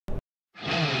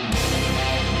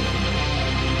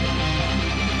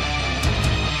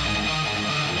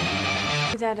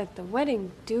that at the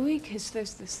wedding, do we? Because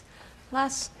there's this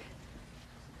last...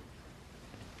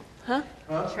 Huh?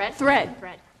 Thread? Thread.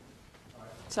 Thread.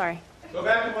 Sorry. Go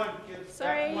back to one, kids.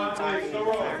 Sorry. Back to one, please. Go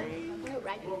roll.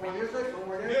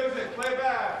 Music, play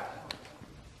back.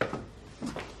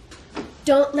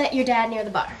 Don't let your dad near the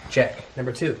bar. Check.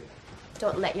 Number 2.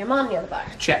 Don't let your mom near the bar.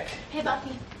 Check. Hey,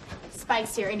 Buffy.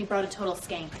 Spike's here, and he brought a total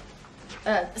skank.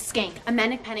 Skank. A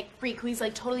manic panic freak who he's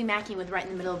like totally macking with right in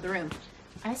the middle of the room.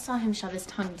 I saw him shove his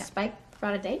tongue down. Spike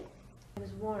brought a date? It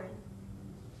was Warren.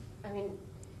 I mean,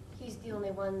 he's the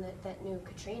only one that knew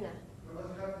Katrina. I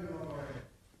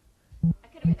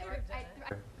could have been there.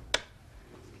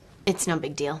 It's no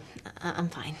big deal. I'm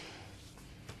fine.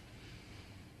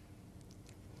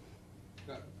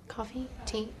 Coffee?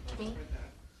 Tea? Me?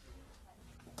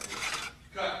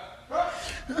 Cut.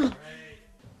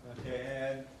 Okay,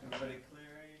 and everybody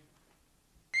clearing.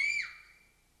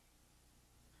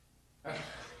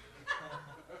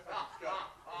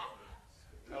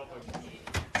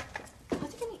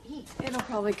 What's he gonna eat? It'll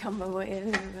probably come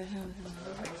away.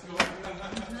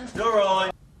 Still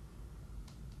rolling.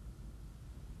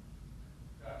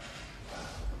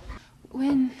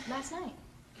 When? Last night.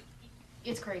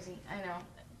 It's crazy, I know.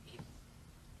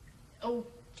 Oh,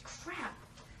 crap.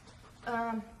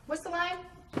 What's the line?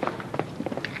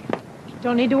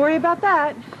 Don't need to worry about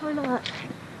that. Why not?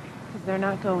 Because they're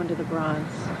not going to the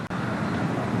bronze.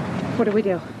 What do we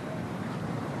do?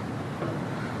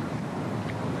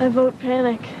 I vote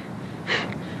panic.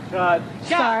 Cut.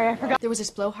 Sorry, I forgot. There was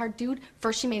this blowhard dude.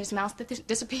 First she made his mouth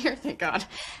disappear, thank God.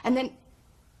 And then...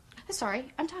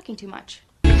 Sorry, I'm talking too much.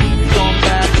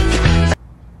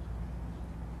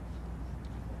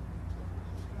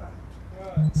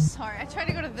 Sorry, I tried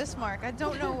to go to this mark. I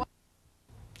don't know why.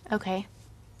 Okay.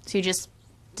 So you just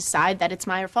decide that it's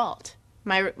my fault.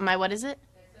 My what is it?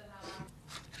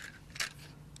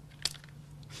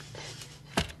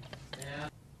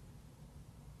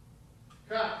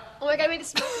 Oh my God, we had the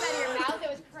smoke out of your mouth. It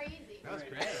was crazy. That was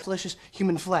great. Delicious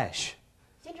human flesh.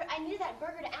 Sandra, I needed that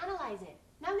burger to analyze it.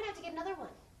 Now I'm gonna have to get another one.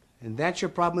 And that's your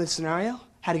problem with the scenario?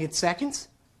 How to get seconds?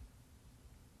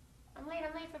 I'm late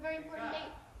for a very important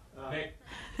date. Hey.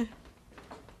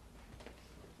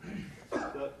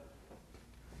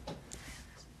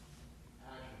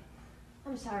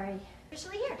 I'm sorry.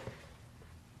 Officially here.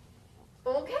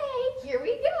 Okay, here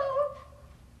we go.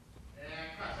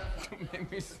 Don't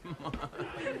make me smile.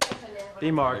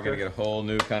 D-marker. We're gonna get a whole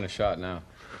new kind of shot now.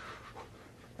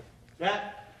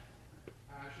 That.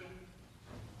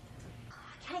 I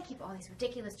can't keep all these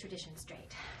ridiculous traditions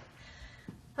straight.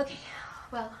 Okay,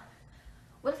 well,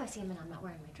 what if I see him and I'm not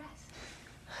wearing my dress?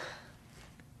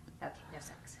 Okay, no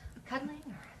sex. Cuddling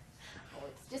or... Oh,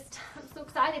 it's just, I'm so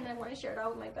excited and I want to share it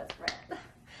all with my best friend.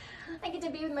 I get to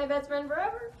be with my best friend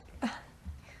forever.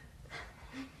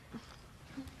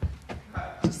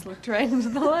 Just looked right into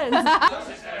the lens.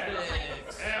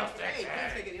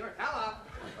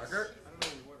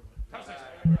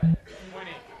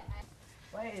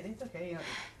 Well, it's okay. You know,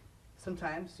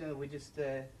 sometimes we just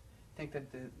think that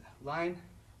the line...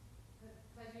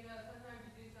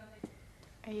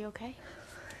 Are you okay?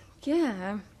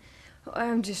 Yeah,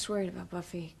 I'm just worried about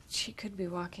Buffy. She could be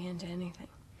walking into anything.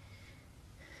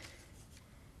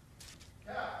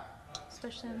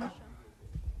 Especially on the show.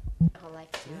 Oh,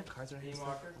 like Yeah, cards are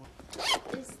D-marker.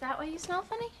 Is that why you smell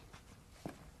funny?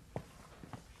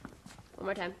 one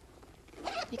more time.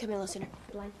 You come in a little sooner.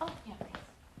 Blind. Oh,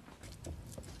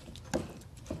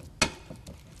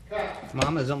 yeah.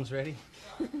 Mama's almost ready.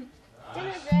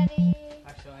 Dinner's ready.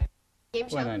 Actually. Game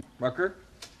show. Rucker?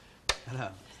 Hello.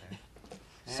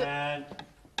 And.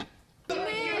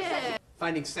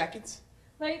 Finding seconds?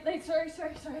 Late, sorry,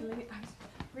 late. I was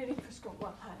reading for school.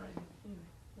 Well,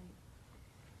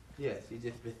 Yes, you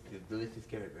just missed the delicious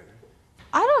carrot burger.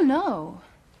 I don't know.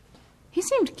 He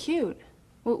seemed cute.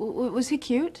 Was he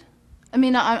cute? I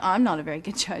mean, I'm not a very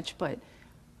good judge, but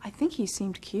I think he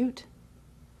seemed cute.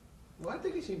 Well, I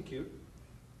think he seemed cute.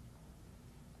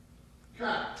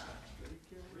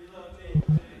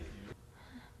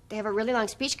 They have a really long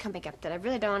speech coming up that I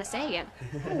really don't want to say again.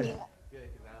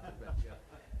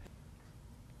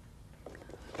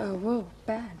 Oh, whoa,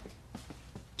 bad.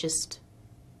 Just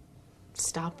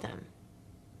stop them.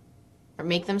 Or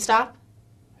make them stop?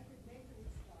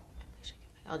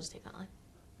 I'll just take that line.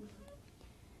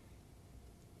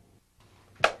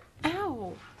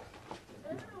 Ow.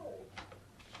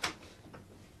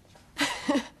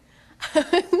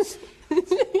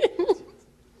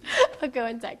 I'll go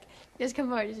in sec. Just come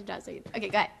forward, just a second. Okay,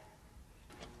 go ahead.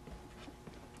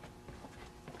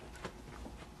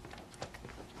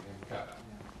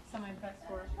 Some of my best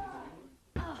work.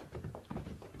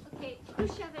 Okay,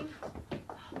 Who's shoving?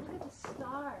 Look at the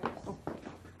stars.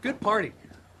 Good party.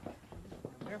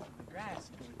 Careful, the grass.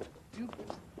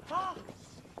 Ah,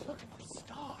 looking for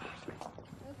stars.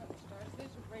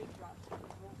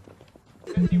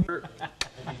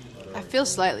 I feel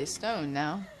slightly stoned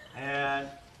now. And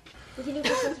We can do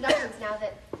first introductions now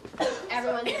that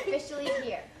everyone's officially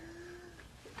here.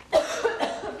 I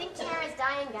think Tara's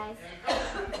dying, guys.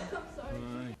 I'm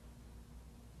sorry.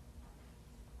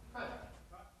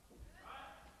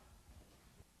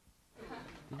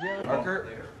 Parker.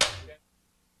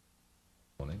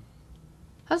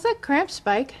 How's that cramp,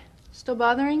 Spike? Still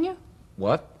bothering you?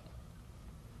 What?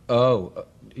 Oh,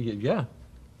 yeah.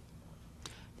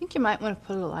 I think you might want to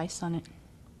put a little ice on it.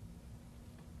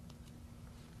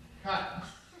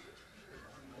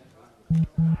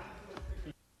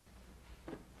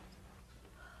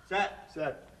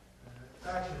 Set.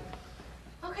 Action.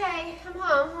 Okay, I'm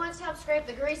home. Who wants to help scrape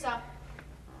the grease off?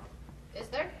 Is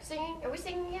there singing? Are we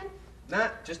singing again? Nah,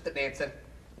 just the dancing.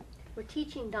 We're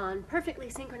teaching Dawn perfectly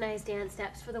synchronized dance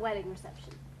steps for the wedding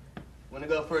reception. Wanna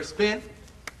go for a spin?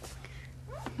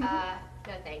 No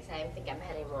thanks. I think I'm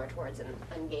heading more towards an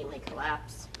ungainly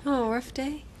collapse. Oh, rough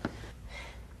day?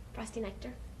 Frosty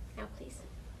Nectar, now please.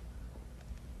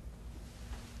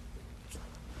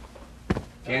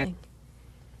 Jan?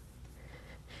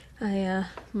 I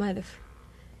might have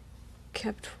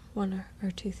kept one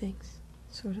or two things,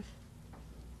 sort of.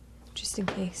 Just in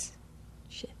case.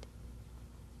 Shit.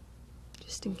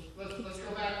 Just in case. Let's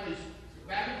go back, please.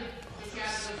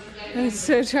 I was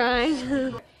so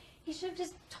trying. He should have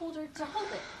just told her to hold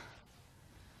it.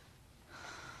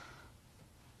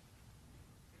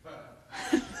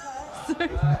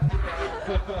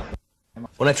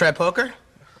 Wanna try poker?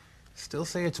 Still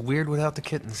say it's weird without the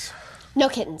kittens. No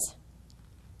kittens.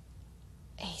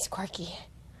 He's quirky.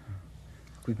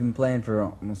 We've been playing for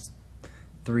almost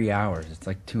 3 hours. It's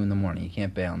like 2 in the morning. You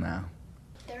can't bail now.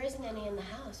 There isn't any in the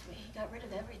house. We got rid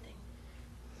of everything.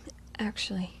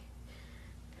 Actually,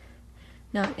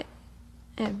 not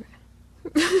ever.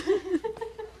 I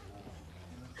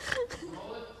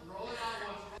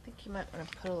think you might want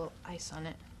to put a little ice on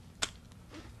it.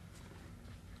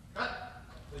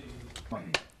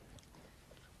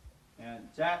 And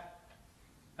Zach.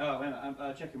 Oh, wait a minute.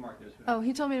 I'm checking markers. Oh,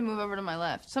 he told me to move over to my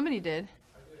left. Somebody did.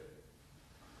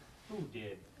 Who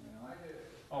did? I did.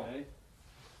 Oh.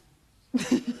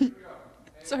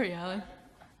 Sorry, Alan.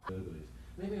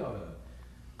 Maybe I ought to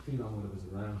feed on whatever's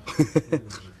around. That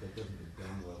doesn't get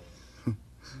done well. You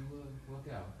walk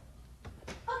out.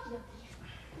 Okay.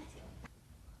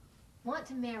 Want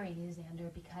to marry you,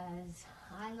 Xander, because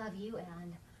I love you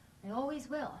and I always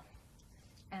will.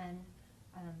 And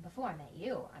before I met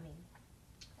you, I mean,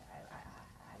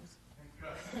 I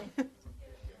was...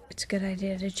 It's a good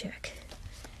idea to check.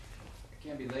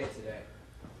 Can't be late today.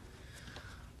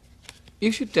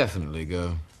 You should definitely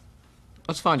go.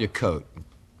 Let's find your coat.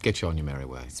 Get you on your merry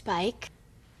way. Spike?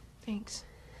 Thanks.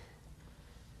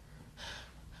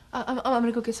 I'm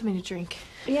gonna go get something to drink.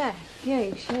 Yeah,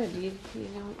 you should. You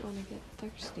don't want to get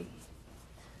thirsty.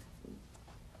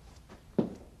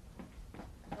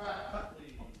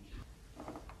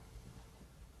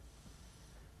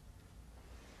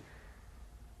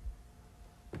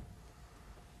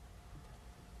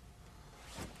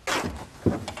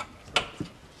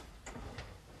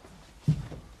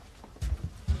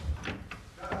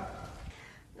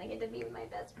 I get to be with my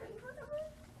best friend forever.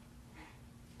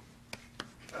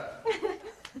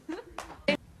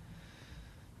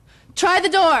 Try the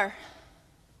door.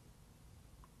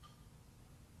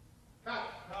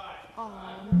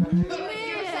 Do